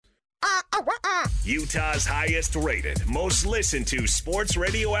Utah's highest rated, most listened to sports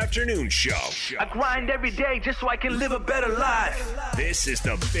radio afternoon show. I grind every day just so I can live a better life. This is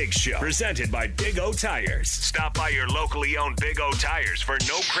The Big Show, presented by Big O Tires. Stop by your locally owned Big O Tires for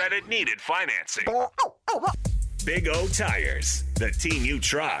no credit needed financing. Big O Tires, the team you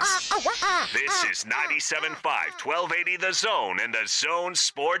trust. This is 97.5, 1280 The Zone and The Zone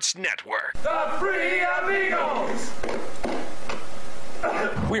Sports Network. The Free Amigos!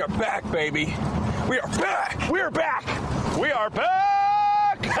 We are back, baby. We are back. We are back. We are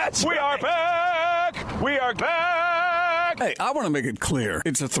back. We are back. We are back. Hey, I want to make it clear.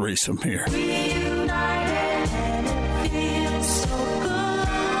 It's a threesome here.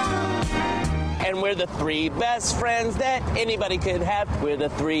 And we're the three best friends that anybody could have. We're the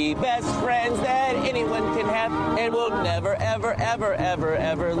three best friends that anyone can have. And we'll never, ever, ever, ever,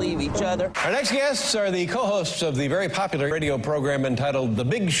 ever leave each other. Our next guests are the co-hosts of the very popular radio program entitled The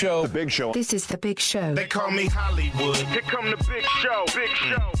Big Show. The Big Show. This is The Big Show. They call me Hollywood. Here come the Big Show. Big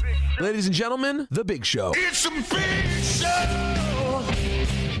Show. Big Show. Ladies and gentlemen, The Big Show. It's a big show.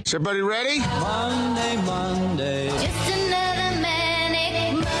 Is everybody ready? Monday. Just another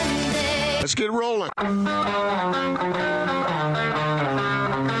manic Monday. Let's get rolling.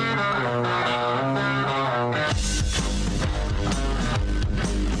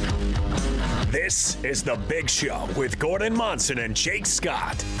 This is The Big Show with Gordon Monson and Jake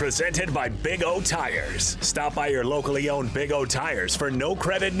Scott, presented by Big O Tires. Stop by your locally owned Big O Tires for no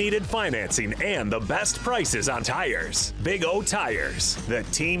credit needed financing and the best prices on tires. Big O Tires, the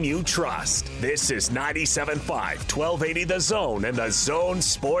team you trust. This is 97.5, 1280 The Zone and The Zone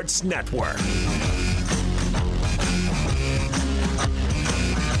Sports Network.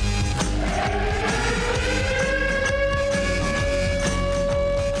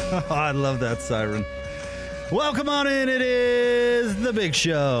 Oh, I love that siren. Welcome on in. It is The Big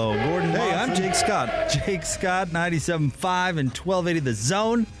Show. Gordon Monson. Hey, I'm Jake Scott. Jake Scott, 97.5 and 1280 The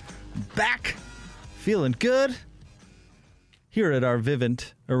Zone. Back. Feeling good. Here at our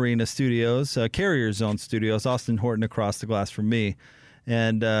Vivint Arena Studios, Carrier Zone Studios, Austin Horton across the glass from me.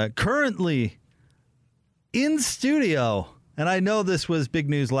 And currently in studio, and I know this was big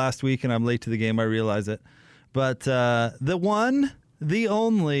news last week and I'm late to the game, I realize it. But the one, the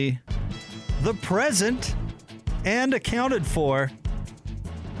only, the present, and accounted for.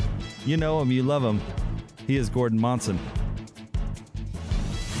 You know him, you love him. He is Gordon Monson.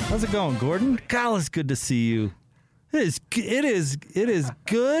 How's it going, Gordon? God, it's good to see you. It is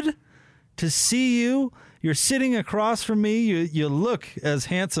good to see you. You're sitting across from me. You look as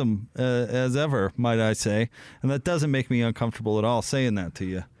handsome as ever, might I say. And that doesn't make me uncomfortable at all saying that to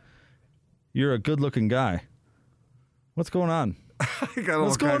you. You're a good-looking guy. What's going on?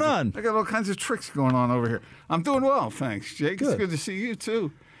 What's going on? I got all kinds of tricks going on over here. I'm doing well, thanks, Jake. Good. It's good to see you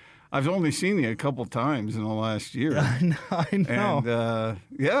too. I've only seen you a couple times in the last year. I know. And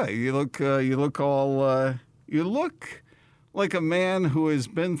yeah, you look like a man who has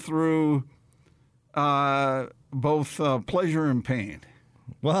been through both pleasure and pain.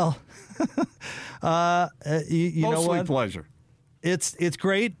 Well, you know what? Mostly pleasure. It's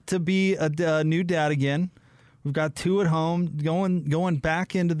great to be a new dad again. We've got two at home. Going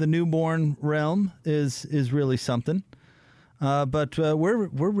back into the newborn realm is really something. But we're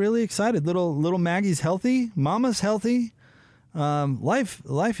really excited. Little Maggie's healthy. Mama's healthy.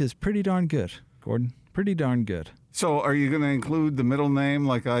 Life is pretty darn good, Gordon. Pretty darn good. So, are you going to include the middle name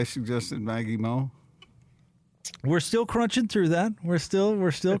like I suggested, Maggie Mo? We're still crunching through that. We're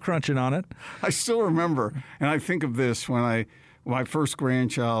still crunching on it. I still remember, and I think of this when my first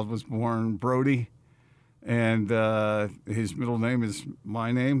grandchild was born, Brody. And his middle name is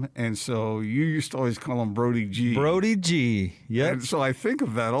my name, and so you used to always call him Brody G. Brody G. Yeah. And so I think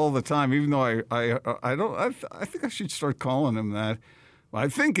of that all the time, even though I think I should start calling him that. I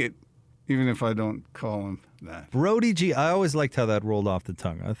think it, even if I don't call him that. Brody G. I always liked how that rolled off the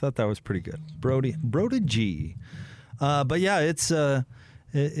tongue. I thought that was pretty good. Brody G. But yeah, it's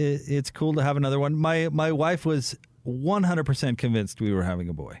cool to have another one. My wife was 100% convinced we were having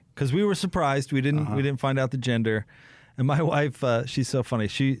a boy because we were surprised. We didn't find out the gender. And my wife, she's so funny.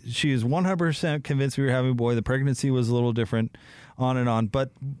 She is 100% convinced we were having a boy. The pregnancy was a little different, on and on.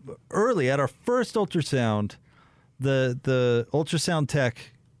 But early at our first ultrasound, the ultrasound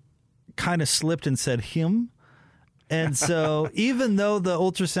tech kind of slipped and said him. And so even though the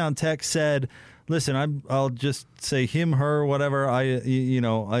ultrasound tech said, listen, I'll just say him, her, whatever.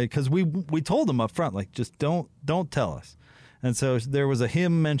 Because we told them up front, like, just don't tell us. And so there was a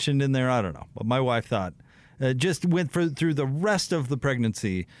him mentioned in there. I don't know, but my wife thought just went through the rest of the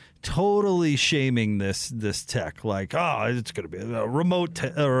pregnancy, totally shaming this tech, like, oh, it's going to be a remote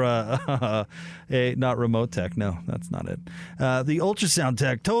not remote tech. No, that's not it. The ultrasound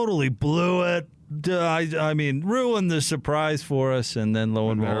tech totally blew it. I mean, ruined the surprise for us, and then lo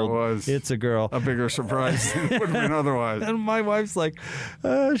and behold, it's a girl. A bigger surprise than it would have been otherwise. And my wife's like,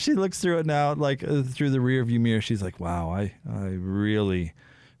 she looks through it now, like through the rearview mirror. She's like, wow, I really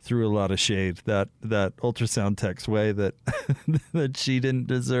threw a lot of shade that ultrasound tech's way that that she didn't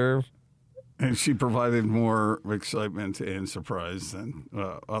deserve. And she provided more excitement and surprise than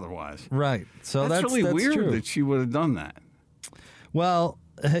otherwise. Right. So that's really weird true. that she would have done that. Well,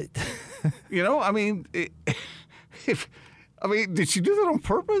 I mean, did she do that on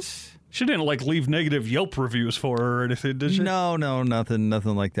purpose? She didn't leave negative Yelp reviews for her or anything, did she? No, nothing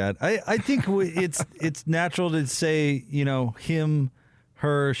like that. I think it's natural to say, him,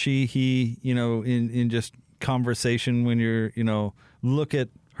 her, she, he, in just conversation when you're, look at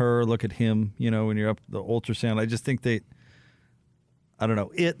her, look at him, when you're up the ultrasound. I just think I don't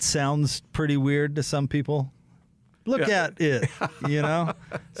know, it sounds pretty weird to some people. Look at it,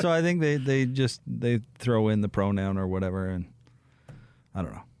 So I think they throw in the pronoun or whatever, and I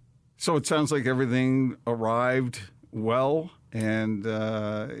don't know. So it sounds like everything arrived well, and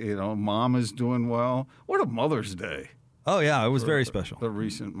Mom is doing well. What a Mother's Day! Oh yeah, it was very special. The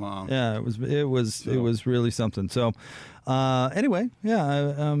recent mom. Yeah, it was really something. So anyway,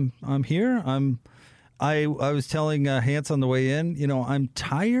 yeah, I'm here. I was telling Hans on the way in, I'm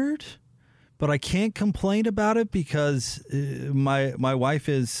tired. But I can't complain about it because my wife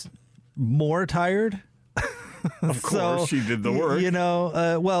is more tired. Of course, she did the work.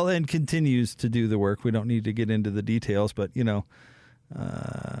 And continues to do the work. We don't need to get into the details, but a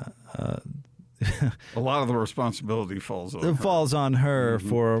lot of the responsibility falls on her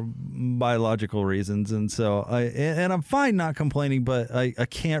for biological reasons, and so I'm fine not complaining, but I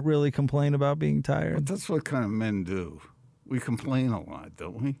can't really complain about being tired. But that's what kind of men do. We complain a lot,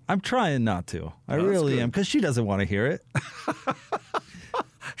 don't we? I'm trying not to. I really am, because she doesn't want to hear it.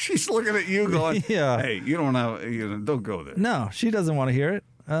 She's looking at you going, yeah. Hey, you don't have, don't go there. No, she doesn't want to hear it.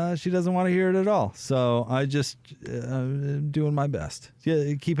 She doesn't want to hear it at all. So I just doing my best.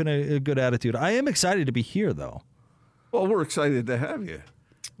 Yeah, keeping a good attitude. I am excited to be here, though. Well, we're excited to have you.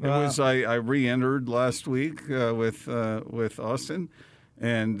 I re-entered last week with Austin.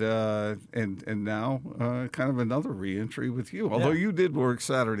 And now kind of another re-entry with you. Although you did work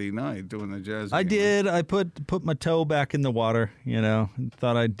Saturday night doing the Jazz game. I did. I put my toe back in the water,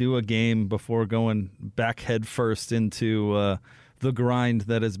 Thought I'd do a game before going back head first into the grind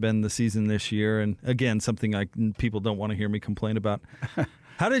that has been the season this year. And again, something people don't want to hear me complain about.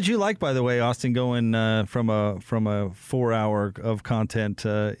 How did you like, by the way, Austin, going from a 4 hour of content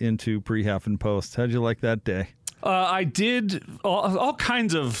into pre-half and post? How did you like that day? I did all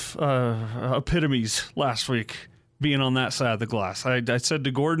kinds of epitomes last week being on that side of the glass. I said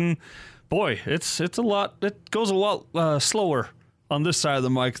to Gordon, boy, it's a lot. It goes a lot slower on this side of the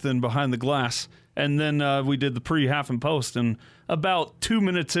mic than behind the glass. And then we did the pre-half and post. And about 2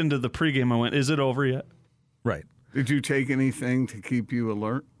 minutes into the pregame, I went, is it over yet? Right. Did you take anything to keep you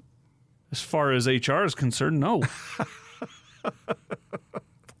alert? As far as HR is concerned, no.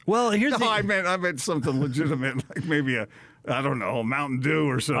 Well, I meant something legitimate, like maybe a Mountain Dew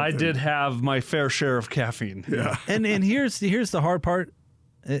or something. I did have my fair share of caffeine. Yeah. And here's the hard part,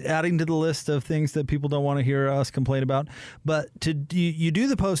 adding to the list of things that people don't want to hear us complain about. But you do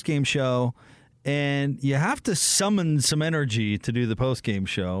the post-game show, and you have to summon some energy to do the post-game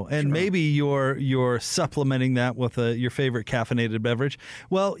show, and maybe you're supplementing that with your favorite caffeinated beverage.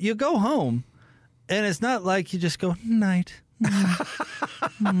 Well, you go home, and it's not like you just go, night.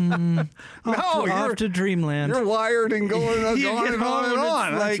 Off to dreamland. You're wired and going on and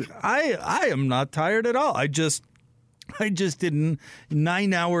on. Like I am not tired at all. I just did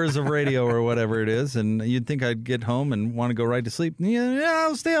 9 hours of radio or whatever it is, and you'd think I'd get home and want to go right to sleep. Yeah,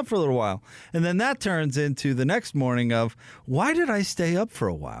 I'll stay up for a little while. And then that turns into the next morning of, why did I stay up for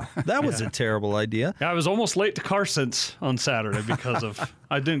a while? That was a terrible idea. Yeah, I was almost late to Carson's on Saturday because of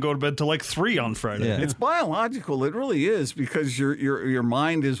I didn't go to bed till 3 on Friday. Yeah. It's biological. It really is, because your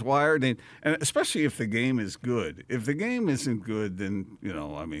mind is wired, and especially if the game is good. If the game isn't good, then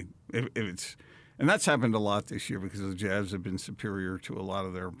if it's. And that's happened a lot this year because the Jazz have been superior to a lot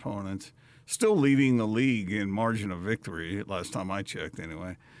of their opponents. Still leading the league in margin of victory, last time I checked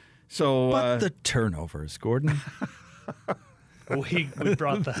anyway. So, but the turnovers, Gordon. We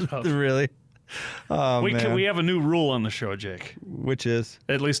brought that up. Really? Oh, man. We have a new rule on the show, Jake. Which is?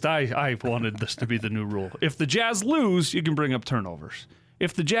 At least I wanted this to be the new rule. If the Jazz lose, you can bring up turnovers.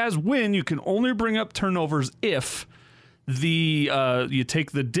 if the Jazz win, you can only bring up turnovers if you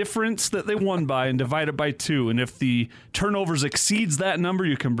take the difference that they won by and divide it by 2, and if the turnovers exceeds that number,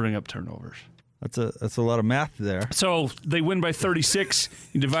 you can bring up turnovers. That's a lot of math there. So they win by 36.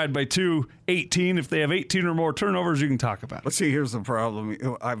 You divide by 2, 18. If they have 18 or more turnovers, you can talk about it. But see, here's the problem.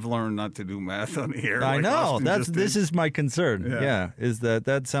 I've learned not to do math on the air. I like know. Austin This is my concern. Yeah, is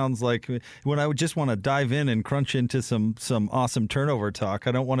that sounds like when I would just want to dive in and crunch into some awesome turnover talk.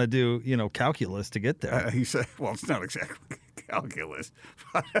 I don't want to do calculus to get there. He said, well, it's not exactly calculus.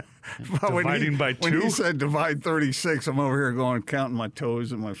 Dividing by 2? When he said divide 36, I'm over here counting my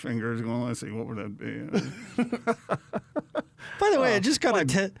toes and my fingers, going, let's see, what would that be? By the way, I just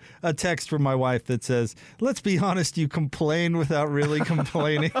got a text from my wife that says, let's be honest, you complain without really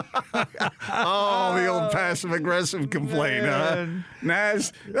complaining. Oh, the old passive-aggressive complaint, huh?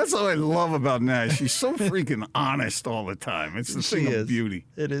 Naz, that's what I love about Naz. She's so freaking honest all the time. It's the thing of beauty.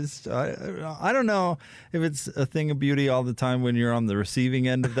 It is. I don't know if it's a thing of beauty all the time when you're on the receiving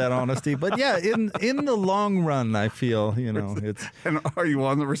end of that honesty. But yeah, in the long run, I feel, it's... And are you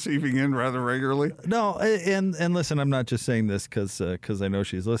on the receiving end rather regularly? No, and listen, I'm not just saying this because I know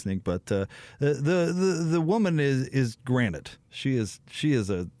she's listening, but the woman is granted. She is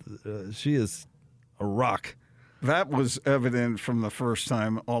a rock. That was evident from the first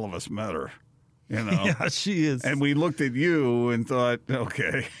time all of us met her. Yeah, she is. And we looked at you and thought,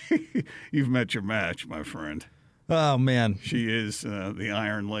 okay, you've met your match, my friend. Oh, man. She is the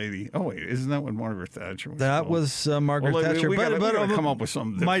Iron Lady. Oh, wait, isn't that what Margaret Thatcher was That called? was Margaret Thatcher. We gotta come up with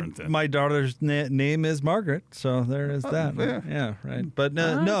something different. My daughter's name is Margaret, so there is that. Yeah, right. But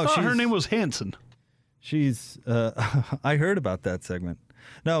no, her name was Hanson. She's. I heard about that segment.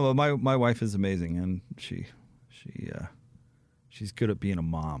 No, but my wife is amazing, and she's good at being a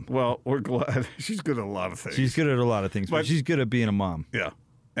mom. Well, we're glad. She's good at a lot of things. She's good at a lot of things, but she's good at being a mom. Yeah,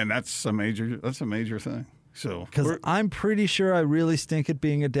 and that's a major thing. So, because I'm pretty sure I really stink at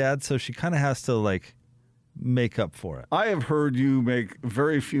being a dad, so she kind of has to make up for it. I have heard you make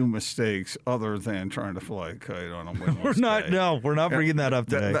very few mistakes other than trying to fly a kite on a windless day. We're not bringing that up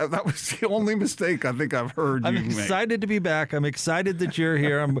today. That was the only mistake I think I've heard you make. I'm excited to be back. I'm excited that you're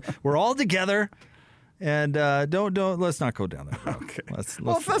here. We're all together. And let's not go down that road. Okay.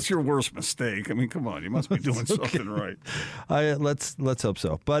 Well, if that's your worst mistake, I mean, come on, you must be doing something right. Let's hope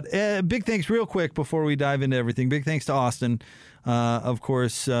so. But big thanks, real quick, before we dive into everything. Big thanks to Austin, of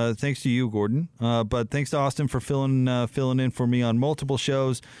course. Thanks to you, Gordon. But thanks to Austin for filling in for me on multiple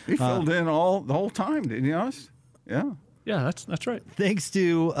shows. He filled in the whole time, didn't he, Austin? Yeah. Yeah, that's right. Thanks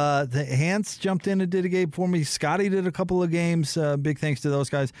to the Hans jumped in and did a game for me. Scotty did a couple of games. Big thanks to those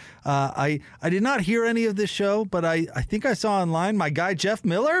guys. I did not hear any of this show, but I think I saw online my guy Jeff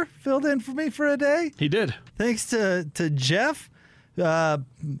Miller filled in for me for a day. He did. Thanks to Jeff.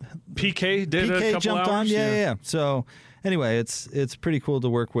 PK did a couple jumped hours. On. Yeah. So anyway, it's pretty cool to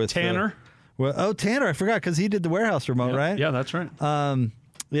work with Tanner. Tanner, I forgot because he did the warehouse remote, right? Yeah, that's right.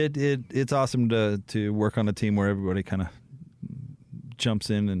 It's awesome to work on a team where everybody kind of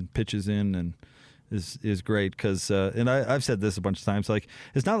jumps in and pitches in and is great because and I've said this a bunch of times,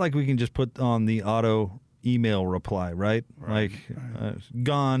 it's not like we can just put on the auto email reply, right?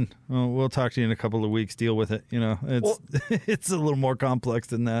 Gone. Oh, we'll talk to you in a couple of weeks. Deal with it. It's a little more complex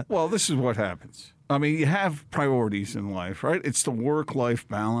than that. Well, this is what happens. I mean, you have priorities in life, right? It's the work-life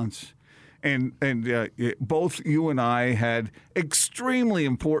balance. And both you and I had extremely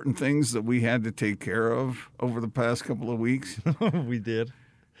important things that we had to take care of over the past couple of weeks. We did.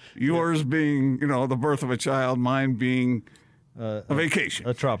 Yours being, the birth of a child, mine being a vacation.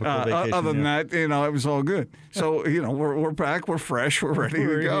 A tropical vacation. Other than that, it was all good. So, we're back, we're fresh, we're ready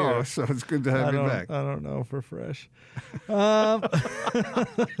to go. Here. So it's good to have you back. I don't know if we're fresh. But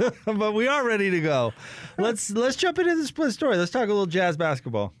we are ready to go. Let's jump into the split story. Let's talk a little Jazz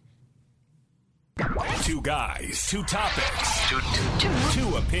basketball. Two guys, two topics,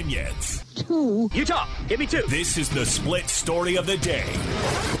 two opinions. You talk. Give me two. This is the split story of the day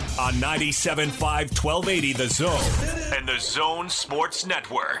on 97.5 1280 The Zone and the Zone Sports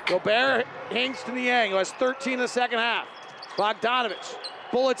Network. Gobert hangs to Niang, who has 13 in the second half. Bogdanovich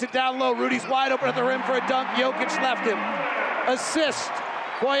bullets it down low. Rudy's wide open at the rim for a dunk. Jokic left him. Assist.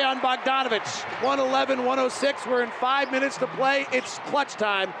 Bojan Bogdanovich. 111-106. We're in 5 minutes to play. It's clutch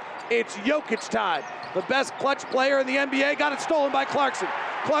time. It's Jokic time. The best clutch player in the NBA got it stolen by Clarkson.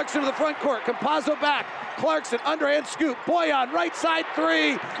 Clarkson to the front court. Campazzo back. Clarkson, underhand scoop. Bojan, right side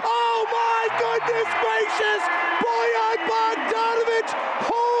three. Oh my goodness gracious! Bojan Bogdanovich!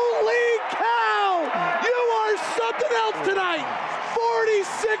 Holy cow! You are something else tonight!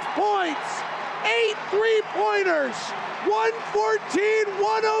 46 points! 8 3-pointers.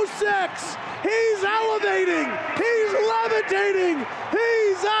 114-106. He's elevating. He's levitating.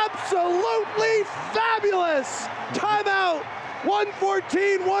 He's absolutely fabulous. Timeout.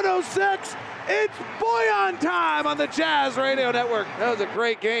 114-106. It's Boyan time on the Jazz Radio Network. That was a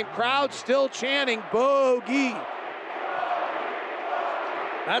great game. Crowd still chanting bogey.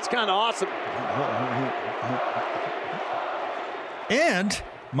 That's kind of awesome. And,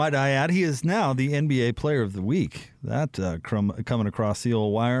 might I add, he is now the NBA Player of the Week. That coming across the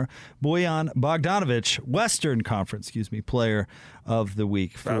old wire. Bojan Bogdanovic, Western Conference, Player of the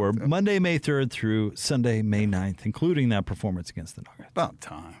Week for Monday, May 3rd through Sunday, May 9th, including that performance against the Nuggets. About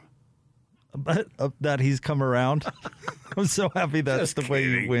time. But that he's come around. I'm so happy that's the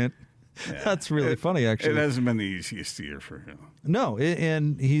way he went. Yeah. That's really funny, actually. It hasn't been the easiest year for him. No,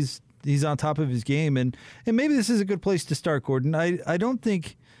 and he's on top of his game, and maybe this is a good place to start, Gordon. I don't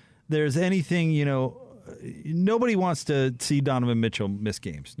think there's anything, nobody wants to see Donovan Mitchell miss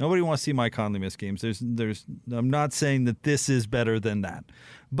games. Nobody wants to see Mike Conley miss games. I'm not saying that this is better than that.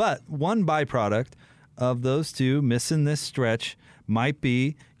 But one byproduct of those two missing this stretch might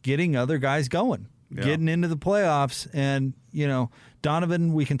be getting other guys going, getting into the playoffs. And,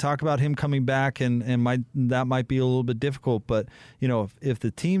 Donovan, we can talk about him coming back, and that might be a little bit difficult. But, if the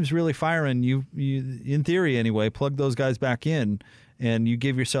team's really firing, you in theory anyway, plug those guys back in, and you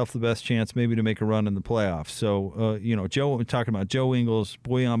give yourself the best chance maybe to make a run in the playoffs. So, we're talking about Joe Ingles,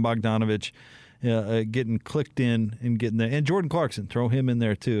 Bojan Bogdanovic getting clicked in and getting there. And Jordan Clarkson, throw him in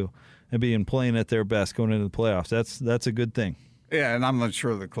there too, and playing at their best going into the playoffs. That's a good thing. Yeah, and I'm not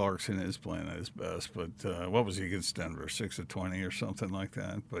sure that Clarkson is playing at his best, but what was he against Denver, 6 of 20 or something like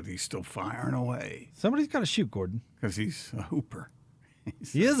that? But he's still firing away. Somebody's got to shoot, Gordon. Because he's a hooper.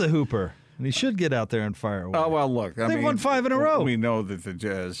 He is a hooper, and he should get out there and fire away. Oh, well, look. They've won 5 in a row. We know that the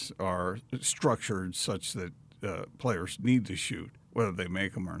Jazz are structured such that players need to shoot, whether they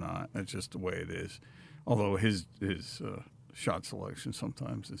make them or not. That's just the way it is. Although his shot selection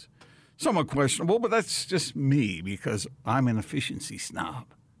sometimes is somewhat questionable, but that's just me because I'm an efficiency snob.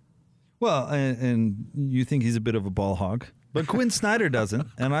 Well, and you think he's a bit of a ball hog, but Quinn Snyder doesn't,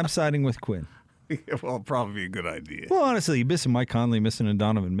 and I'm siding with Quinn. Yeah, well, probably be a good idea. Well, honestly, you missing Mike Conley, missing a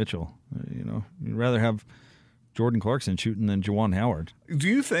Donovan Mitchell. You'd rather have Jordan Clarkson shooting than Juwan Howard. Do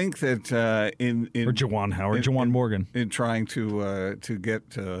you think that or Juwan Howard, Juwan Morgan, in trying to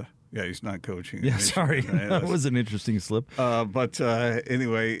get? Yeah, he's not coaching. Yeah, sorry, that was an interesting slip. But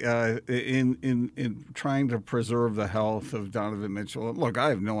anyway, in trying to preserve the health of Donovan Mitchell, look, I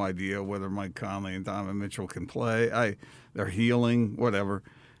have no idea whether Mike Conley and Donovan Mitchell can play. They're healing, whatever.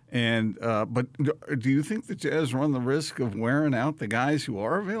 And but do you think the Jazz run the risk of wearing out the guys who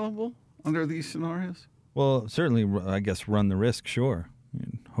are available under these scenarios? Well, certainly, I guess run the risk, sure.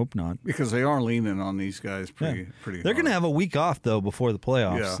 Hope not. Because they are leaning on these guys pretty hard. They're going to have a week off, though, before the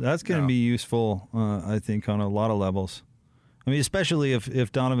playoffs. Yeah, that's going to be useful, I think, on a lot of levels. I mean, especially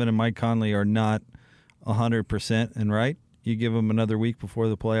if Donovan and Mike Conley are not 100% and right. You give them another week before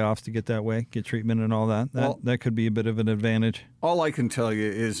the playoffs to get that way, get treatment and all that. That could be a bit of an advantage. All I can tell you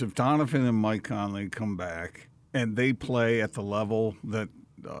is if Donovan and Mike Conley come back and they play at the level that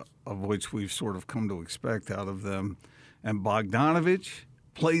of which we've sort of come to expect out of them, and Bogdanovic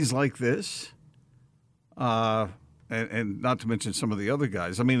plays like this, and not to mention some of the other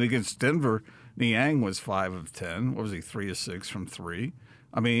guys. I mean, against Denver, Niang was 5 of 10. What was he, 3 of 6 from 3?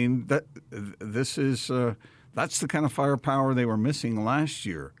 I mean, that's the kind of firepower they were missing last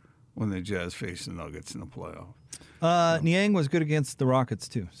year when the Jazz faced the Nuggets in the playoff. Niang was good against the Rockets,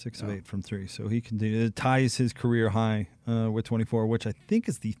 too, 6 of 8 from 3. So he ties his career high with 24, which I think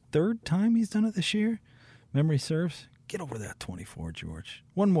is the 3rd time he's done it this year. Memory serves. Get over that 24, George.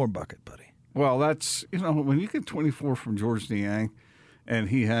 One more bucket, buddy. Well, that's, when you get 24 from George Niang, and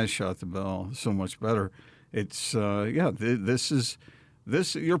he has shot the ball so much better, it's, this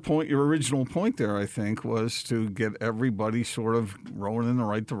your point, your original point there, I think, was to get everybody sort of rolling in the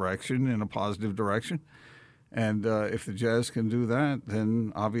right direction, in a positive direction. And if the Jazz can do that,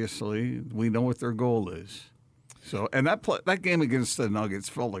 then obviously we know what their goal is. So, and that game against the Nuggets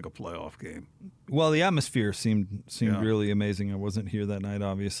felt like a playoff game. Well, the atmosphere seemed really amazing. I wasn't here that night,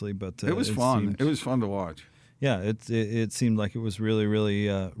 obviously, but it was fun. It was fun to watch. Yeah, it seemed like it was really, really,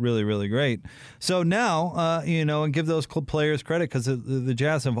 really, really great. So now, and give those players credit because the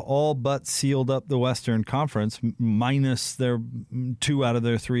Jazz have all but sealed up the Western Conference, minus their 2 out of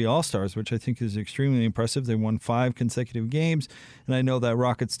their 3 All-Stars, which I think is extremely impressive. They won 5 consecutive games, and I know that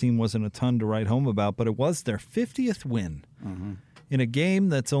Rockets team wasn't a ton to write home about, but it was their 50th win in a game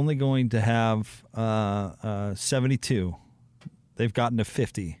that's only going to have 72. They've gotten to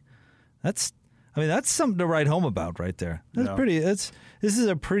 50. I mean, that's something to write home about right there. That's Yeah. pretty. This is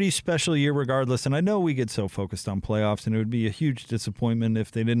a pretty special year, regardless. And I know we get so focused on playoffs, and it would be a huge disappointment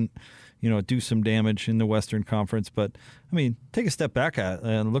if they didn't, do some damage in the Western Conference. But I mean, take a step back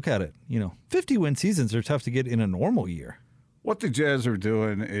and look at it. 50-win seasons are tough to get in a normal year. What the Jazz are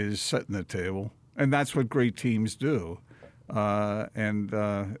doing is setting the table, and that's what great teams do.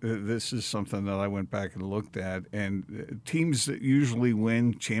 This is something that I went back and looked at. And teams that usually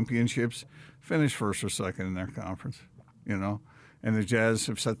win championships finish first or second in their conference, And the Jazz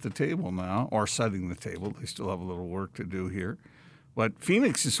have set the table now, or setting the table. They still have a little work to do here. But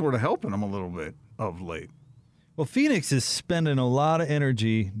Phoenix is sort of helping them a little bit of late. Well, Phoenix is spending a lot of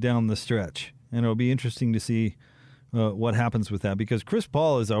energy down the stretch, and it'll be interesting to see what happens with that, because Chris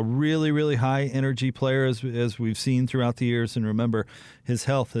Paul is a really, really high energy player, as we've seen throughout the years. And remember, his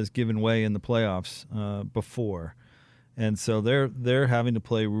health has given way in the playoffs before, and so they're having to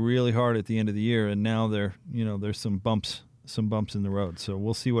play really hard at the end of the year. And now there's some bumps in the road. So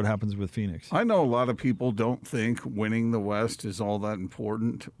we'll see what happens with Phoenix. I know a lot of people don't think winning the West is all that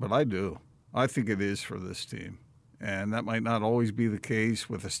important, but I do. I think it is for this team. And that might not always be the case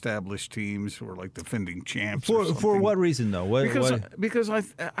with established teams who are like defending champs. For what reason, though? Because I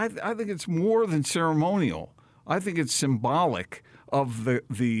think it's more than ceremonial. I think it's symbolic of the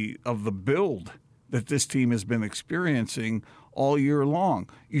build that this team has been experiencing all year long.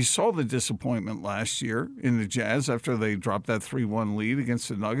 You saw the disappointment last year in the Jazz after they dropped that 3-1 lead against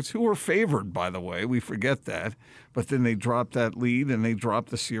the Nuggets, who were favored, by the way. We forget that. But then they dropped that lead and they dropped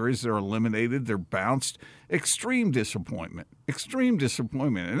the series. They're eliminated. They're bounced. Extreme disappointment.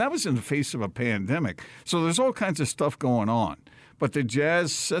 And that was in the face of a pandemic. So there's all kinds of stuff going on. But the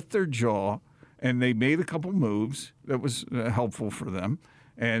Jazz set their jaw and they made a couple moves that was helpful for them.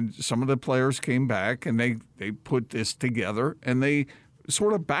 And some of the players came back and they put this together and they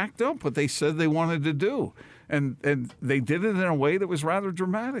sort of backed up what they said they wanted to do. And they did it in a way that was rather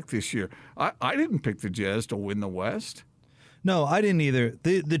dramatic this year. I didn't pick the Jazz to win the West. No, I didn't either.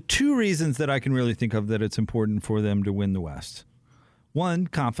 The two reasons that I can really think of that it's important for them to win the West. One,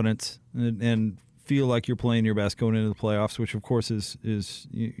 confidence and feel like you're playing your best going into the playoffs, which of course is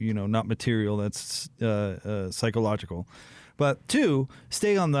not material. That's psychological. But two,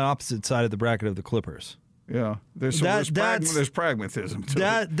 stay on the opposite side of the bracket of the Clippers. Yeah, there's pragmatism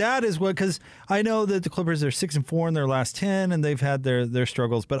to it. That is what, because I know that the Clippers are 6-4 in their last 10, and they've had their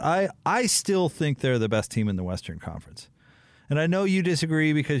struggles. But I still think they're the best team in the Western Conference. And I know you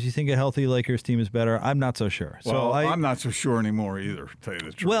disagree because you think a healthy Lakers team is better. I'm not so sure. Well, I'm not so sure anymore either, to tell you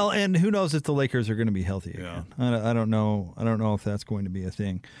the truth. Well, and who knows if the Lakers are going to be healthy again. I don't know. I don't know if that's going to be a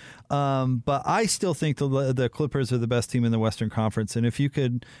thing. But I still think the Clippers are the best team in the Western Conference. And if you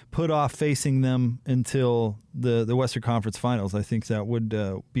could put off facing them until the Western Conference Finals, I think that would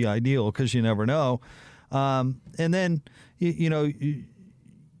be ideal, because you never know. And then,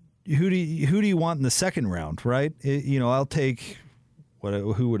 who do you want in the second round, right? I'll take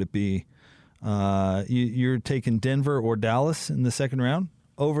who would it be? You're taking Denver or Dallas in the second round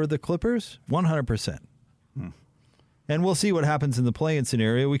over the Clippers? 100%. And we'll see what happens in the play-in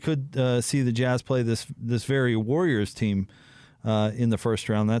scenario. We could see the Jazz play this very Warriors team in the first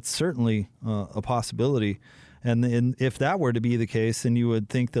round. That's certainly a possibility. And if that were to be the case, then you would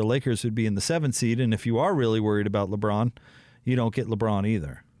think the Lakers would be in the 7th seed. And if you are really worried about LeBron, you don't get LeBron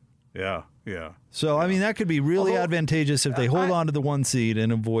either. Yeah. So, I mean, that could be really advantageous if they hold on to the 1 seed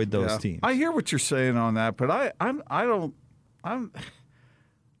and avoid those teams. I hear what you're saying on that, but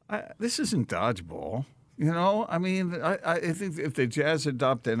this isn't dodgeball. I mean, I think if the Jazz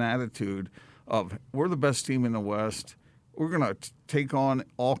adopt an attitude of we're the best team in the West, we're going to take on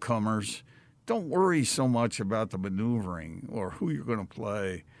all comers. Don't worry so much about the maneuvering or who you're going to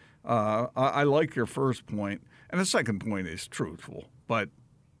play. I like your first point, and the second point is truthful, but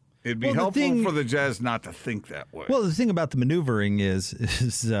it'd be helpful for the Jazz not to think that way. Well, the thing about the maneuvering is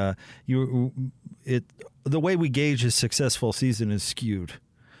the way we gauge a successful season is skewed.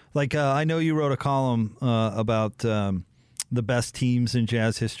 Like I know you wrote a column about the best teams in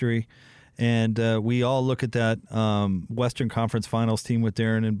Jazz history, and we all look at that Western Conference Finals team with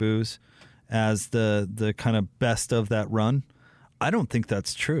Darren and Booz as the kind of best of that run. I don't think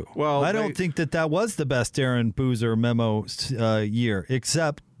that's true. Well, I don't think that was the best Darren Boozer Memo year,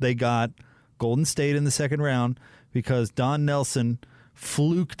 except they got Golden State in the second round because Don Nelson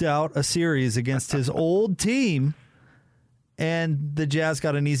fluked out a series against his old team, and the Jazz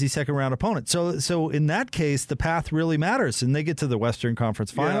got an easy second round opponent. So in that case, the path really matters, and they get to the Western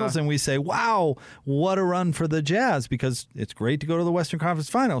Conference Finals, and we say, wow, what a run for the Jazz, because it's great to go to the Western Conference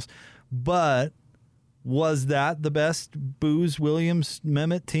Finals, but Was that the best Booz, Williams,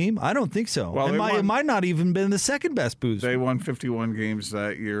 Mehmet team? I don't think so. Well, it might not even been the second best Booz. They won 51 games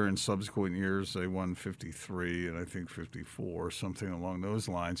that year. In subsequent years, they won 53 and I think 54, something along those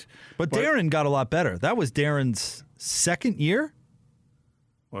lines. But Darren got a lot better. That was Darren's second year?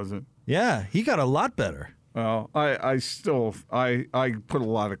 Was it? Yeah, he got a lot better. Well, I still put a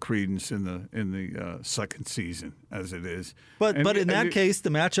lot of credence in the second season as it is. But in that case,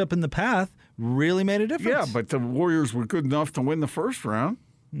 the matchup in the path really made a difference. Yeah, but the Warriors were good enough to win the first round.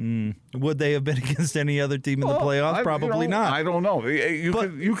 Would they have been against any other team in the playoffs? Probably not. I don't know.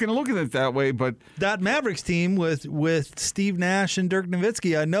 You can look at it that way, but that Mavericks team with Steve Nash and Dirk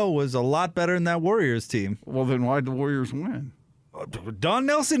Nowitzki, I know, was a lot better than that Warriors team. Well, then why'd the Warriors win? Don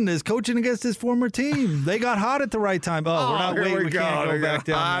Nelson is coaching against his former team. They got hot at the right time. We're not waiting. We can't go back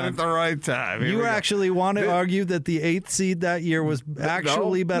down. Hot at the right time. You actually want to argue that the 8th seed that year was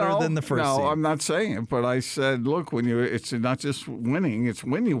actually better than the first seed. No, I'm not saying it, but I said, look, it's not just winning, it's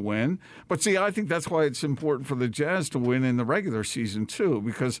when you win. But see, I think that's why it's important for the Jazz to win in the regular season too,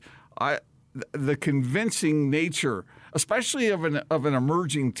 because the convincing nature, especially of an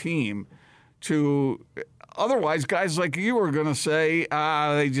emerging team, to otherwise, guys like you are going to say,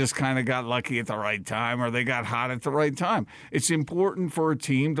 they just kind of got lucky at the right time or they got hot at the right time. It's important for a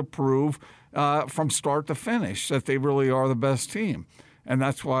team to prove from start to finish that they really are the best team. And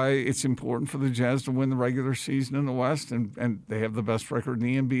that's why it's important for the Jazz to win the regular season in the West, and they have the best record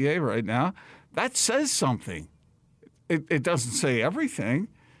in the NBA right now. That says something. It doesn't say everything,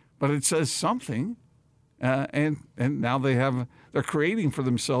 but it says something. And now they're creating for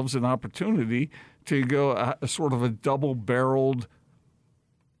themselves an opportunity to go a sort of a double-barreled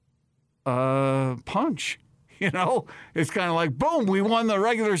punch. It's kind of like, boom, we won the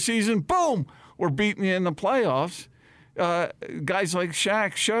regular season. Boom, we're beating you in the playoffs. Guys like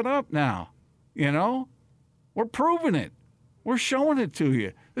Shaq, shut up now. We're proving it. We're showing it to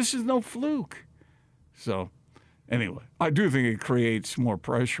you. This is no fluke. So, anyway, I do think it creates more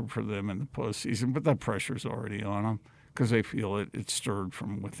pressure for them in the postseason, but that pressure's already on them because they feel it's stirred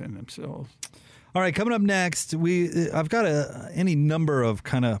from within themselves. All right, coming up next, I've got any number of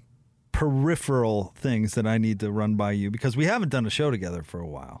kind of peripheral things that I need to run by you because we haven't done a show together for a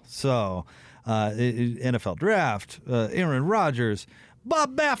while. So, NFL draft, Aaron Rodgers,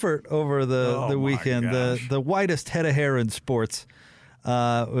 Bob Baffert over the weekend, the whitest head of hair in sports.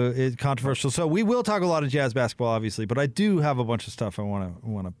 Is controversial. So we will talk a lot of Jazz basketball, obviously, but I do have a bunch of stuff I want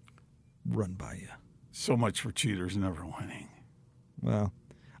to run by you. So much for cheaters never winning. Well,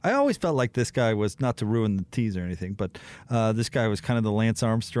 I always felt like this guy was, not to ruin the tease or anything, but this guy was kind of the Lance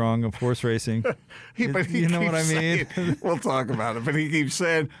Armstrong of horse racing. You know what I mean? We'll talk about it, but he keeps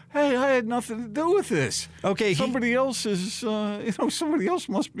saying, "Hey, I had nothing to do with this." Okay, somebody else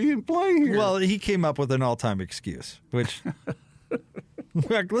must be in play here. Well, he came up with an all-time excuse, which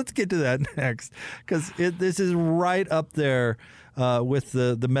let's get to that next because this is right up there with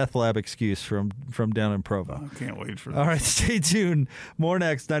the meth lab excuse from down in Provo. I can't wait for that. All right, stay tuned. More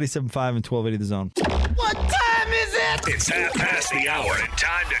next, 97.5 and 1280 The Zone. What time is it? It's half past the hour and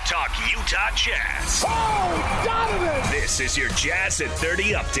time to talk Utah Jazz. Oh, Donovan! This is your Jazz at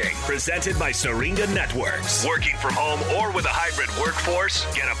 30 update, presented by Syringa Networks. Working from home or with a hybrid workforce?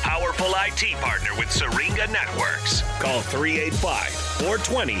 Get a powerful IT partner with Syringa Networks. Call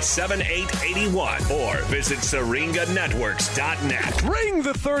 385-420-7881 or visit syringanetworks.net. Ring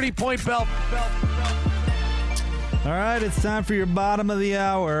the 30-point bell. All right, it's time for your bottom of the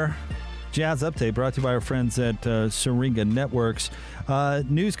hour Jazz update brought to you by our friends at Syringa Networks.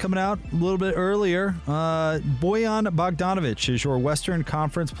 News coming out a little bit earlier. Bojan Bogdanovic is your Western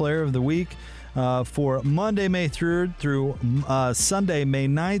Conference Player of the Week for Monday, May 3rd through Sunday, May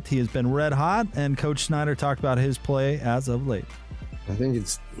 9th. He has been red hot, and Coach Snyder talked about his play as of late. I think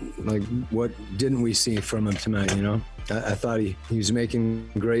it's like, what didn't we see from him tonight, I thought he was making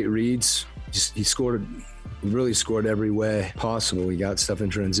great reads. He really scored every way possible. He got stuff in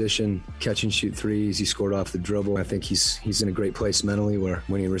transition, catch and shoot threes. He scored off the dribble. I think he's in a great place mentally where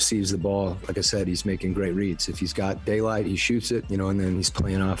when he receives the ball, like I said, he's making great reads. If he's got daylight, he shoots it, and then he's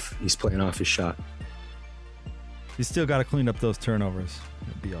playing off his shot. He's still got to clean up those turnovers.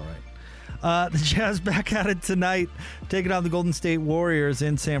 It'll be all right. The Jazz back at it tonight, taking on the Golden State Warriors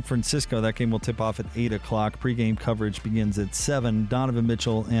in San Francisco. That game will tip off at 8 o'clock. Pre-game coverage begins at 7. Donovan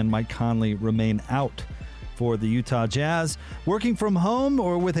Mitchell and Mike Conley remain out for the Utah Jazz. Working from home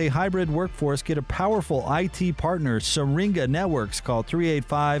or with a hybrid workforce, get a powerful IT partner, Syringa Networks. Call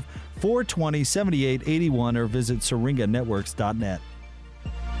 385-420-7881 or visit syringanetworks.net.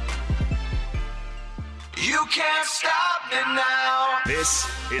 You can't stop me now. This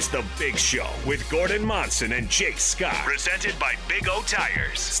is The Big Show with Gordon Monson and Jake Scott. Presented by Big O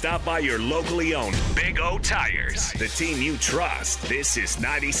Tires. Stop by your locally owned Big O Tires. The team you trust. This is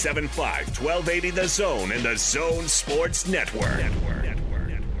 97.5, 1280 The Zone and The Zone Sports Network.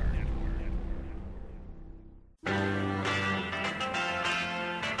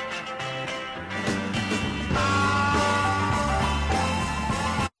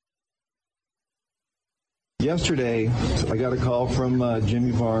 Yesterday, I got a call from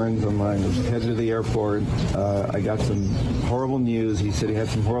Jimmy Barnes on my head to the airport. I got some horrible news. He said he had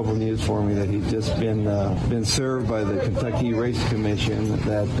some horrible news for me, that he'd just been served by the Kentucky Race Commission,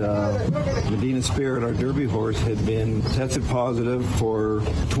 that Medina Spirit, our Derby horse, had been tested positive for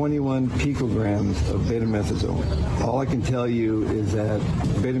 21 picograms of betamethasone. All I can tell you is that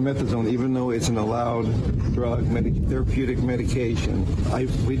betamethasone, even though it's an allowed drug, therapeutic medication,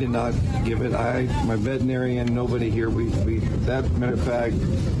 we did not give it. My veterinarian, nobody here, that matter of fact,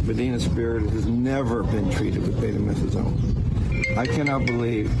 Medina Spirit has never been treated with betamethasone. I cannot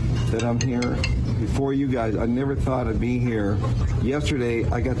believe that I'm here before you guys. I never thought I'd be here. Yesterday,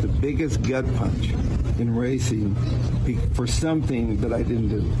 I got the biggest gut punch in racing for something that I didn't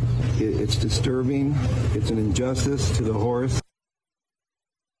do. It's disturbing. It's an injustice to the horse.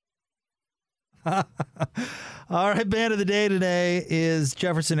 All right, band of the day today is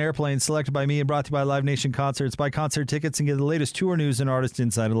Jefferson Airplane, selected by me and brought to you by Live Nation Concerts. Buy concert tickets and get the latest tour news and artist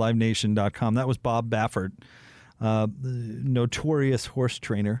insight at livenation.com. That was Bob Baffert, notorious horse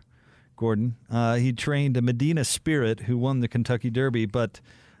trainer, Gordon. He trained a Medina Spirit who won the Kentucky Derby, but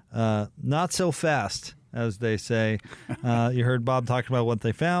not so fast, as they say. You heard Bob talking about what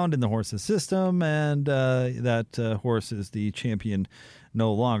they found in the horse's system, and that horse is the champion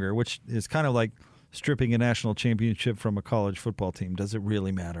no longer, which is kind of like stripping a national championship from a college football team. Does it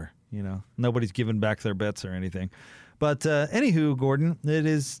really matter? You know, nobody's given back their bets or anything. But anywho, Gordon, it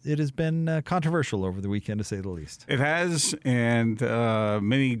has been controversial over the weekend, to say the least. It has, and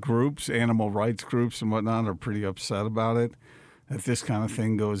many groups, animal rights groups and whatnot, are pretty upset about it, that this kind of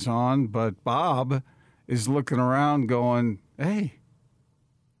thing goes on. But Bob is looking around going, hey,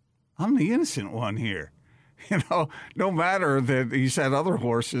 I'm the innocent one here. You know, no matter that he's had other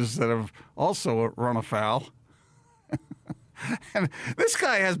horses that have also run afoul. And this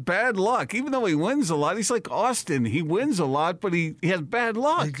guy has bad luck. Even though he wins a lot, he's like Austin. He wins a lot, but he has bad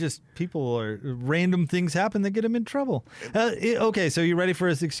luck. Random things happen that get him in trouble. Okay, so you ready for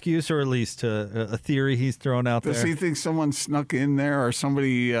his excuse, or at least a theory he's thrown out there? Does he think someone snuck in there, or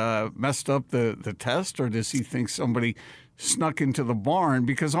somebody messed up the test, or does he think somebody snuck into the barn?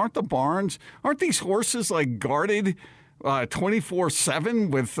 Because aren't these horses like guarded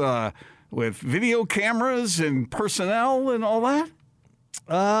 24/7 with video cameras and personnel and all that?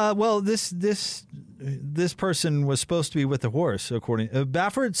 Well, this person was supposed to be with the horse, according.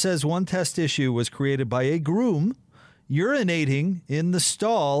 Baffert says one test issue was created by a groom urinating in the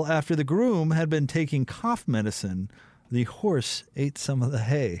stall after the groom had been taking cough medicine. The horse ate some of the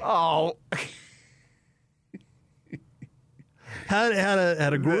hay. Oh.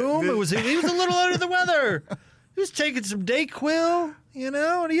 Had a groom. He was a little under the weather. He was taking some Dayquil,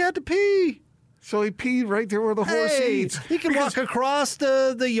 and he had to pee. So he peed right there where the horse eats. He can walk across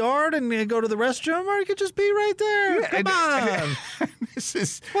the yard and go to the restroom, or he could just pee right there. Come on.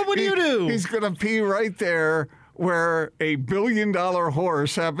 What would you do? He's going to pee right there where a $1 billion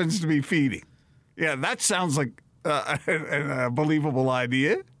horse happens to be feeding. Yeah, that sounds like a believable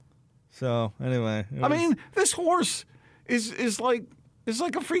idea. So anyway, I mean, this horse is like a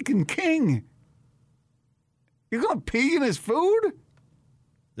freaking king. You're going to pee in his food?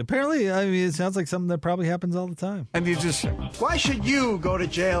 Apparently, I mean, it sounds like something that probably happens all the time. And you just... Why should you go to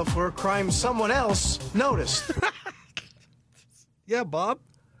jail for a crime someone else noticed? Yeah, Bob.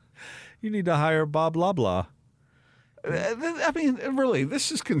 You need to hire Bob Loblaw. I mean, really,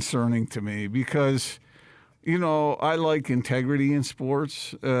 this is concerning to me because, I like integrity in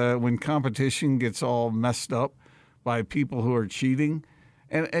sports. When competition gets all messed up by people who are cheating,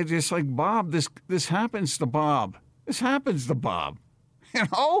 and just like Bob, this happens to Bob. This happens to Bob. And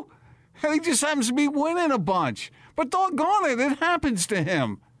he just happens to be winning a bunch. But doggone it happens to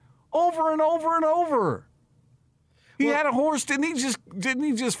him over and over and over. He had a horse, didn't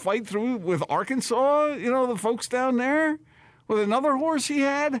he just fight through with Arkansas, the folks down there, with another horse he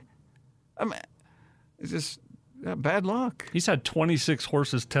had? I mean, it's just bad luck. He's had 26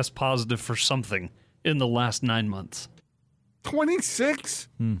 horses test positive for something in the last 9 months. 26?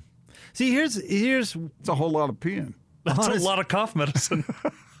 See, here's it's a whole lot of peeing. That's a lot of cough medicine.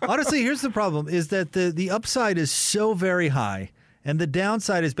 Honestly, here's the problem: is that the upside is so very high, And the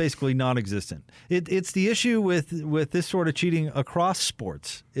downside is basically non-existent. It's the issue with this sort of cheating across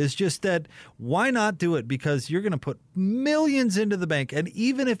sports. Is just that why not do it? Because you're going to put millions into the bank, and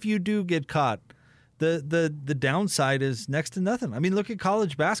even if you do get caught, the downside is next to nothing. I mean, look at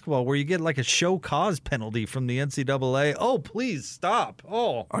college basketball where you get like a show cause penalty from the NCAA. Oh, please stop.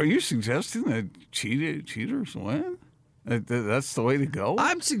 Oh, are you suggesting that cheaters win? That's the way to go?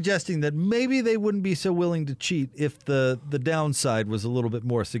 I'm suggesting that maybe they wouldn't be so willing to cheat if the downside was a little bit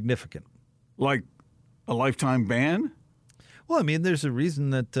more significant. Like a lifetime ban? Well, I mean, there's a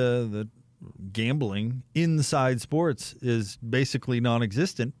reason that that gambling inside sports is basically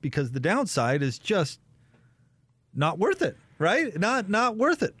non-existent because the downside is just not worth it, right? Not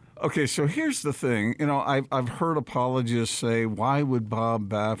worth it. Okay, so here's the thing. You know, I've heard apologists say, why would Bob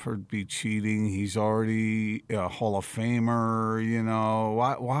Baffert be cheating? He's already a Hall of Famer, you know.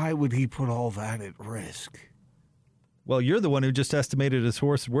 Why would he put all that at risk? Well, you're the one who just estimated his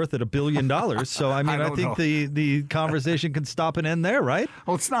horse worth at $1 billion. So, I mean, I think the conversation can stop and end there, right?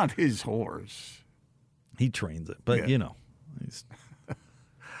 Well, it's not his horse. He trains it, but, you know,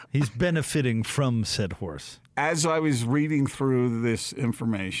 he's benefiting from said horse. As I was reading through this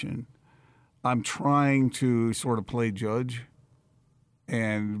information, I'm trying to sort of play judge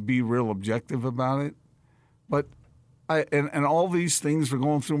and be real objective about it. But and all these things are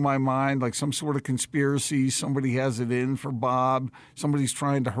going through my mind, like some sort of conspiracy. Somebody has it in for Bob. Somebody's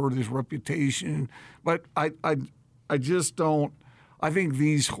trying to hurt his reputation. But I just don't. I think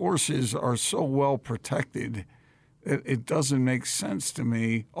these horses are so well protected, it doesn't make sense to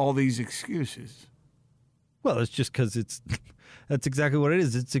me, all these excuses. Well, it's just because that's exactly what it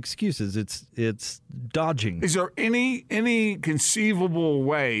is. It's excuses. It's dodging. Is there any conceivable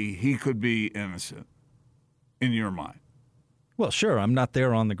way he could be innocent in your mind? Well, sure. I'm not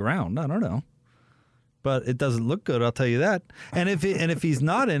there on the ground. I don't know. But it doesn't look good, I'll tell you that. And if he's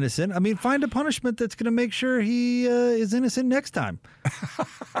not innocent, I mean, find a punishment that's going to make sure he is innocent next time.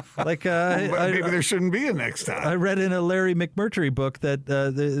 Like maybe there shouldn't be a next time. I read in a Larry McMurtry book that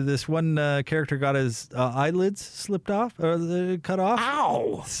this one character got his eyelids slipped off or cut off.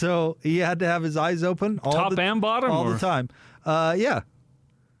 Ow! So he had to have his eyes open top and bottom all the time. Yeah.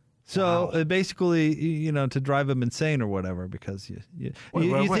 So basically, you know, to drive him insane or whatever, because you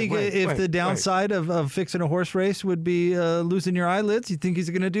think if the downside of fixing a horse race would be losing your eyelids, you think he's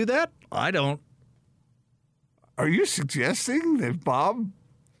going to do that? I don't. Are you suggesting that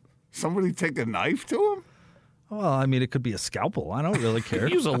somebody take a knife to him? Well, I mean, it could be a scalpel. I don't really care.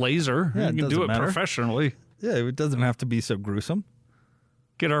 Use a laser. Yeah, you can do it professionally. Yeah, it doesn't have to be so gruesome.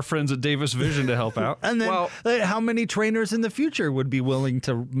 Get our friends at Davis Vision to help out. And then how many trainers in the future would be willing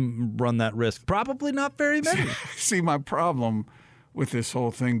to run that risk? Probably not very many. See, my problem with this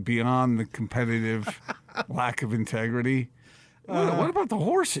whole thing, beyond the competitive lack of integrity, what about the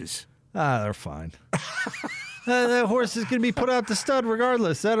horses? They're fine. That horse is going to be put out to stud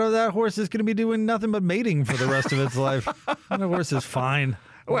regardless. That horse is going to be doing nothing but mating for the rest of its life. That horse is fine.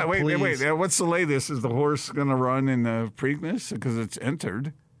 Wait. What's the latest? Is the horse going to run in the Preakness because it's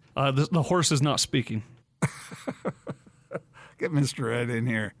entered? The horse is not speaking. Get Mr. Ed in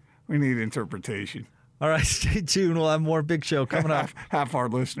here. We need interpretation. All right, stay tuned. We'll have more Big Show coming up. Half our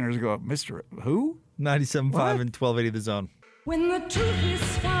listeners go, Mr. Who? 97.5 and 1280 The Zone. When the truth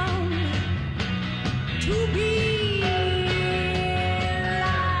is found to be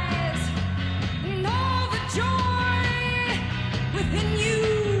lies, and all the joy within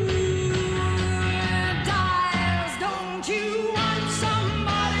you dies. Don't you want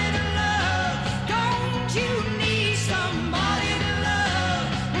somebody to love? Don't you need somebody to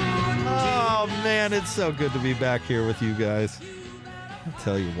love? Oh, man, it's so good to be back here with you guys. I'll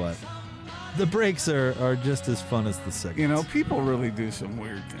tell you what. The breaks are just as fun as the segments. You know, people really do some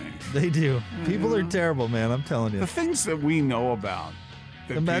weird things. They do. People are terrible, man. I'm telling you. The things that we know about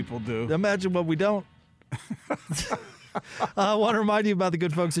that people do. Imagine what we don't. I want to remind you about the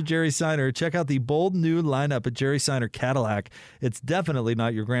good folks at Jerry Seiner. Check out the bold new lineup at Jerry Seiner Cadillac. It's definitely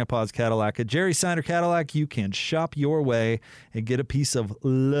not your grandpa's Cadillac. At Jerry Seiner Cadillac, you can shop your way and get a piece of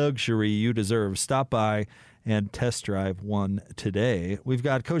luxury you deserve. Stop by and test drive one today. We've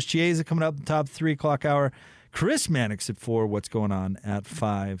got Coach Jazzz coming up in the top 3 o'clock hour. Chris Mannix at 4. What's going on at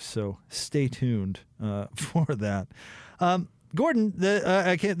 5? So stay tuned for that. Gordon,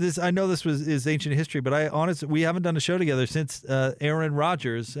 I know this is ancient history, but we haven't done a show together since Aaron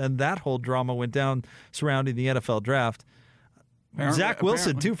Rodgers and that whole drama went down surrounding the NFL draft. Zach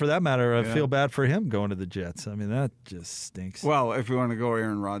Wilson, too, for that matter. I feel bad for him going to the Jets. I mean, that just stinks. Well, if you want to go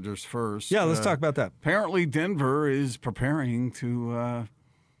Aaron Rodgers first. Yeah, let's talk about that. Apparently, Denver is preparing to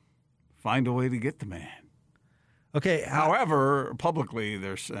find a way to get the man. Okay. However, publicly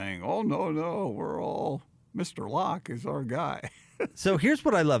they're saying, "Oh no, we're all Mr. Locke is our guy." So here's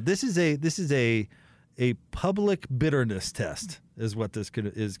what I love. This is a public bitterness test is what this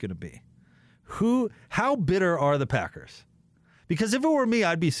is going to be. How bitter are the Packers? Because if it were me,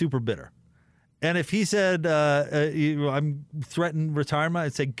 I'd be super bitter. And if he said, I'm threatened retirement,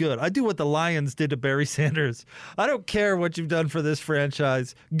 I'd say, good. I do what the Lions did to Barry Sanders. I don't care what you've done for this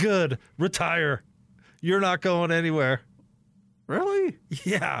franchise. Good. Retire. You're not going anywhere. Really?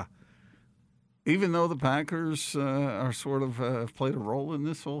 Yeah. Even though the Packers are sort of played a role in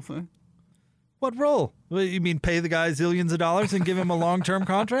this whole thing? What role? What, you mean pay the guy zillions of dollars and give him a long-term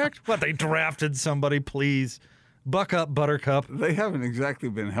contract? What, they drafted somebody, please. Buck up, Buttercup. They haven't exactly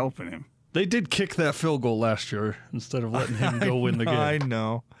been helping him. They did kick that field goal last year instead of letting him go win the game. I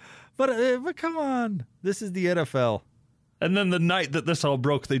know. But come on. This is the NFL. And then the night that this all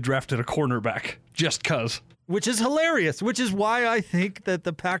broke, they drafted a cornerback just because. Which is hilarious, which is why I think that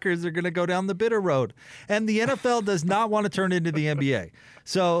the Packers are going to go down the bitter road. And the NFL does not want to turn into the NBA.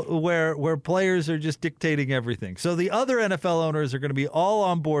 So where players are just dictating everything. So the other NFL owners are going to be all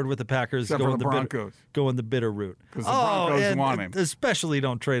on board with the Packers Except for the Broncos. Going the bitter route. Because the Broncos and want him. Especially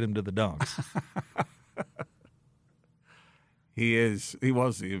don't trade him to the Donks. He was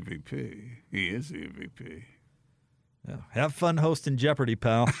the MVP. He is the MVP. Yeah, have fun hosting Jeopardy,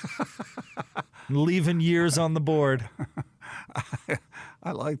 pal. Leaving years on the board.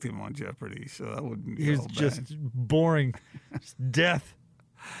 I liked him on Jeopardy, so that wouldn't be He was all bad. just boring. Just death.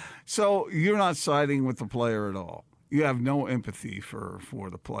 So you're not siding with the player at all. You have no empathy for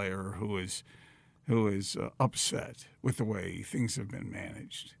the player who is upset with the way things have been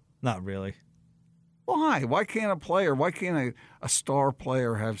managed. Not really. Why? Why can't a star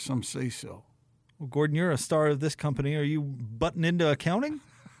player have some say-so? Well, Gordon, you're a star of this company. Are you butting into accounting?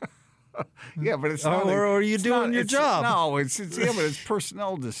 Yeah, but it's not. Or are you doing your job? No, but it's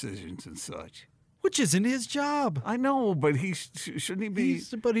personnel decisions and such. Which isn't his job. I know, but shouldn't he be?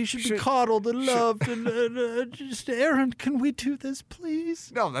 But he should be coddled and loved. And just, Aaron, can we do this,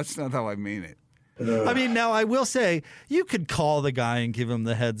 please? No, that's not how I mean it. I mean, now I will say you could call the guy and give him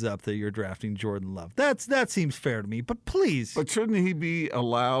the heads up that you're drafting Jordan Love. That seems fair to me. But please, But shouldn't he be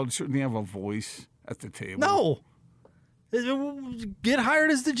allowed? Shouldn't he have a voice at the table? no. Get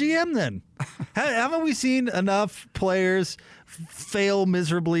hired as the GM then. Haven't we seen enough players fail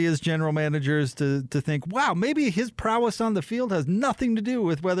miserably as general managers to think, wow, maybe his prowess on the field has nothing to do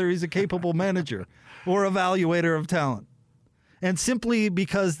with whether he's a capable manager or evaluator of talent. And simply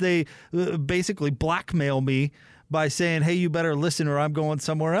because they basically blackmail me by saying, hey, you better listen or I'm going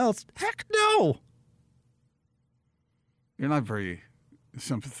somewhere else. Heck no. You're not very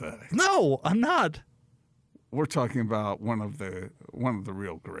sympathetic. No, I'm not. We're talking about one of the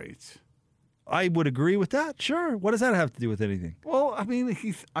real greats. I would agree with that. Sure. What does that have to do with anything? Well, I mean,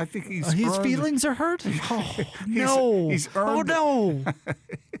 I think he's his earned, feelings are hurt. Oh no! He's earned, oh no!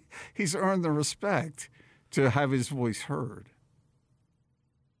 He's earned the respect to have his voice heard.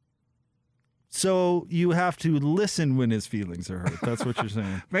 So you have to listen when his feelings are hurt. That's what you're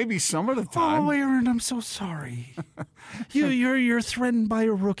saying. Maybe some of the time. Oh, Aaron, I'm so sorry. You're threatened by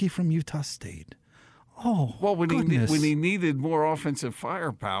a rookie from Utah State. Oh, well, when goodness. he needed more offensive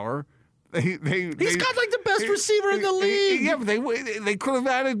firepower, he's got like the best receiver in the league. Yeah, but they could have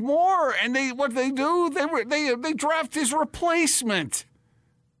added more, and they draft his replacement.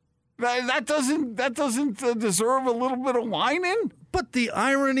 That doesn't deserve a little bit of whining. But the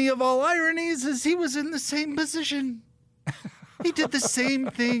irony of all ironies is he was in the same position. He did the same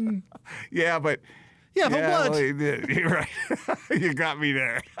thing. Yeah, but what? Well, he did. You're right. You got me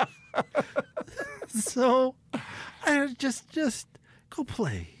there. So, just go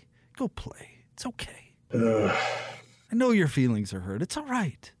play. Go play. It's okay. I know your feelings are hurt. It's all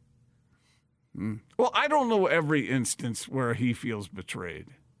right. Well, I don't know every instance where he feels betrayed.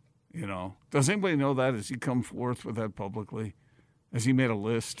 You know, does anybody know that? Has he come forth with that publicly? Has he made a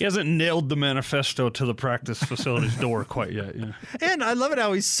list? He hasn't nailed the manifesto to the practice facility's door quite yet. Yeah. And I love it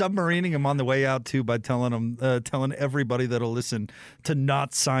how he's submarining him on the way out too by telling everybody that'll listen to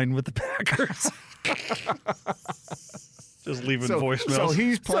not sign with the Packers. Just leaving voicemails. So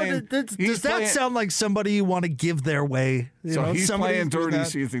he's playing. Does that sound like somebody you want to give their way? He's playing dirty.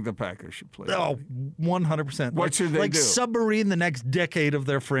 So you think the Packers should play? Oh, 100%. What should they do? Submarine the next decade of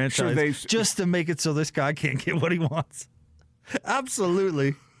their franchise just to make it so this guy can't get what he wants.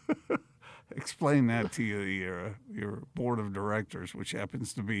 Absolutely. Explain that to your board of directors, which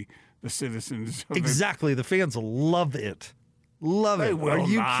happens to be the citizens. Exactly. The fans love it. Love it. Are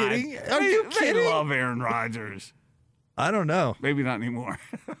you kidding? Are you kidding? They love Aaron Rodgers. I don't know. Maybe not anymore.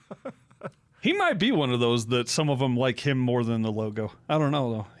 He might be one of those that some of them like him more than the logo. I don't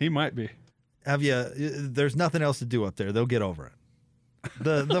know, though. He might be. There's nothing else to do up there. They'll get over it.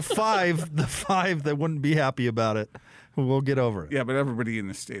 The five that wouldn't be happy about it will get over it. Yeah, but everybody in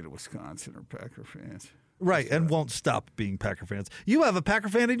the state of Wisconsin are Packer fans. Right, and won't stop being Packer fans. You have a Packer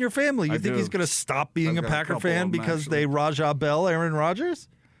fan in your family. You think he's going to stop being a Packer fan because they Rajah Bell Aaron Rodgers?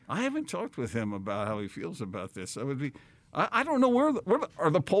 I haven't talked with him about how he feels about this. I don't know where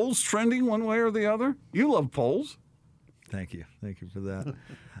are the polls trending one way or the other? You love polls. Thank you for that.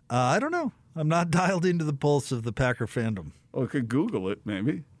 I don't know. I'm not dialed into the pulse of the Packer fandom. Well, I could Google it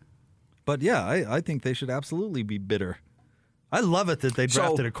maybe. But yeah, I think they should absolutely be bitter. I love it that they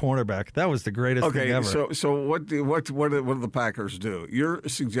drafted a cornerback. That was the greatest thing ever. So what do the Packers do? You're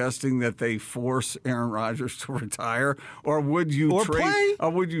suggesting that they force Aaron Rodgers to retire, or would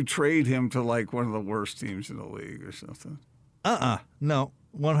you trade him to like one of the worst teams in the league or something? No,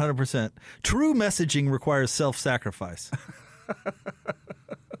 100%. True messaging requires self-sacrifice.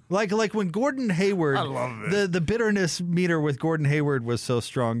 Like when Gordon Hayward, I love it. The bitterness meter with Gordon Hayward was so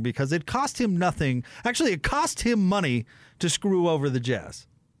strong because it cost him nothing. Actually, it cost him money to screw over the Jazz.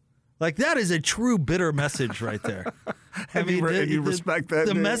 Like, that is a true bitter message right there. You respect that?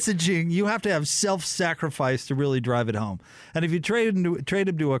 The messaging, you have to have self-sacrifice to really drive it home. And if you trade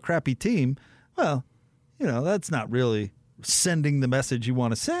him to a crappy team, well, that's not really sending the message you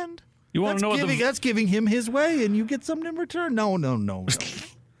want to send. You want to know that's giving him his way, and you get something in return? No.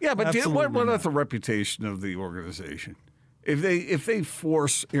 Yeah, but what about the reputation of the organization? If they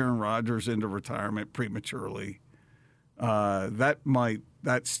force Aaron Rodgers into retirement prematurely, that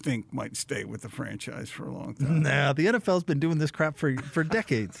stink might stay with the franchise for a long time. Nah, the NFL's been doing this crap for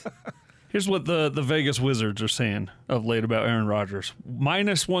decades. Here's what the Vegas Wizards are saying of late about Aaron Rodgers.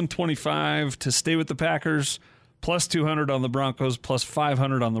 -125 to stay with the Packers, +200 on the Broncos,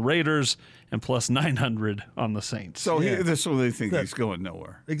 +500 on the Raiders, and +900 on the Saints. So they think he's going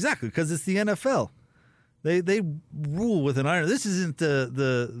nowhere. Exactly, because it's the NFL. They rule with an iron. This isn't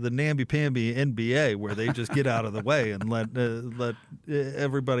the namby-pamby NBA where they just get out of the way and let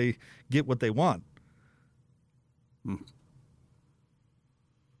everybody get what they want.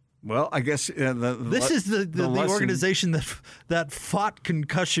 Well, I guess this is the organization that fought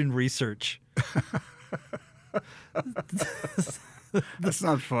concussion research. That's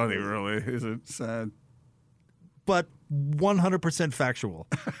not funny, really. Is it sad? But 100% factual.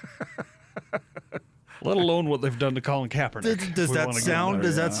 Let alone what they've done to Colin Kaepernick. Does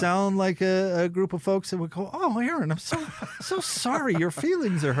that sound like a group of folks that would go, "Oh, Aaron, I'm so sorry. Your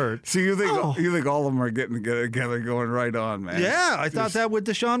feelings are hurt." So you think all of them are getting together, going right on, man? Yeah, I thought that with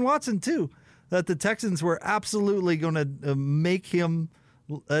Deshaun Watson too. That the Texans were absolutely going to make him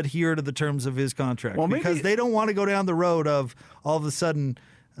adhere to the terms of his contract because they don't want to go down the road of all of a sudden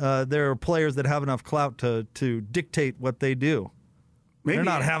there are players that have enough clout to dictate what they do. They're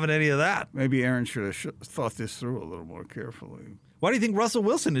not having any of that. Maybe Aaron should have thought this through a little more carefully. Why do you think Russell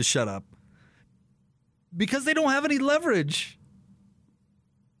Wilson is shut up? Because they don't have any leverage.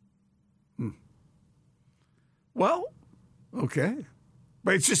 Well, okay.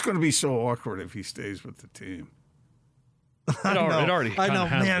 But it's just going to be so awkward if he stays with the team. It already I know,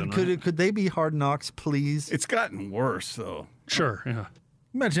 has man. been, Could they be Hard Knocks, please? It's gotten worse, though. Sure, yeah.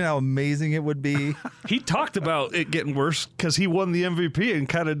 Imagine how amazing it would be. He talked about it getting worse because he won the MVP and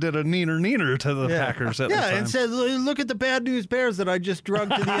kind of did a neener to the Packers at the time. And said, "Look at the bad news bears that I just drug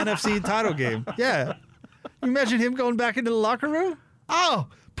to the NFC title game." Yeah. You imagine him going back into the locker room? Oh,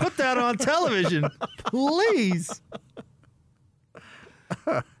 put that on television, please.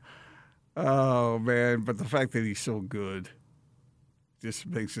 Oh, man. But the fact that he's so good just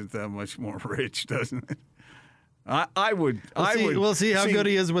makes it that much more rich, doesn't it? We'll see how good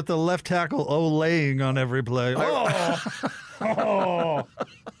he is with the left tackle olaying on every play. Oh,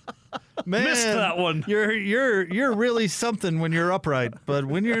 man, missed that one. You're really something when you're upright, but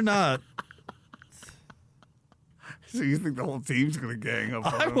when you're not. So you think the whole team's going to gang up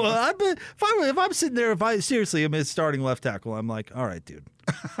on him? If I'm sitting there, if I seriously am his starting left tackle, I'm like, all right, dude.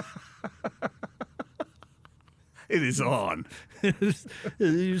 It is on.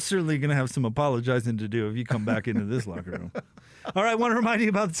 You're certainly going to have some apologizing to do if you come back into this locker room. All right, I want to remind you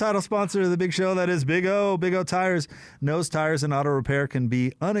about the title sponsor of the big show. That is Big O. Big O Tires knows tires and auto repair can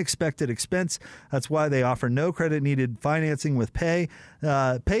be unexpected expense. That's why they offer no credit needed financing with pay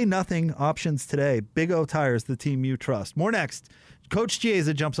nothing options today. Big O Tires, the team you trust. More next. Coach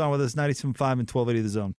Jazz jumps on with us, 97.5 and 1280 The Zone.